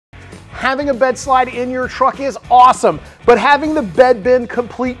Having a bed slide in your truck is awesome, but having the bed bin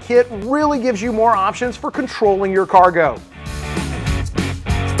complete kit really gives you more options for controlling your cargo.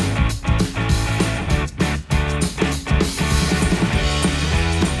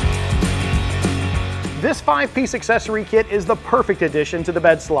 This 5-piece accessory kit is the perfect addition to the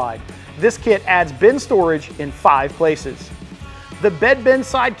Bedslide. This kit adds bin storage in 5 places. The bed bin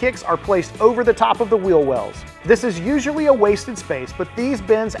side kicks are placed over the top of the wheel wells. This is usually a wasted space, but these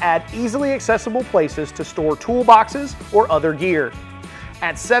bins add easily accessible places to store toolboxes or other gear.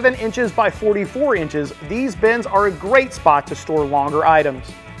 At 7 inches by 44 inches, these bins are a great spot to store longer items.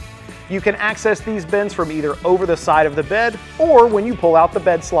 You can access these bins from either over the side of the bed or when you pull out the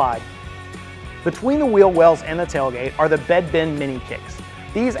bed slide. Between the wheel wells and the tailgate are the bed bin mini kicks.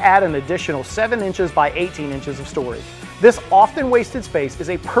 These add an additional 7 inches by 18 inches of storage. This often wasted space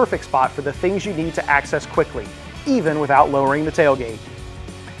is a perfect spot for the things you need to access quickly, even without lowering the tailgate.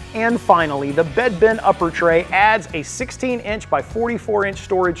 And finally, the bed bin upper tray adds a 16-inch by 44-inch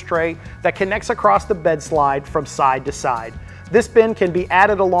storage tray that connects across the bed slide from side to side. This bin can be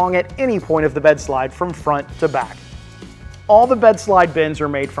added along at any point of the bed slide from front to back. All the Bedslide bins are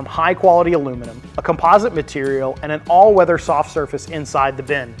made from high-quality aluminum, a composite material, and an all-weather soft surface inside the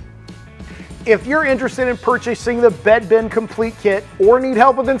bin. If you're interested in purchasing the Bed Bin Complete Kit or need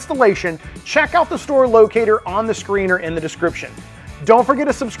help with installation, check out the store locator on the screen or in the description. Don't forget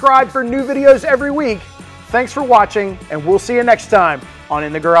to subscribe for new videos every week. Thanks for watching, and we'll see you next time on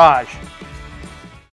In the Garage.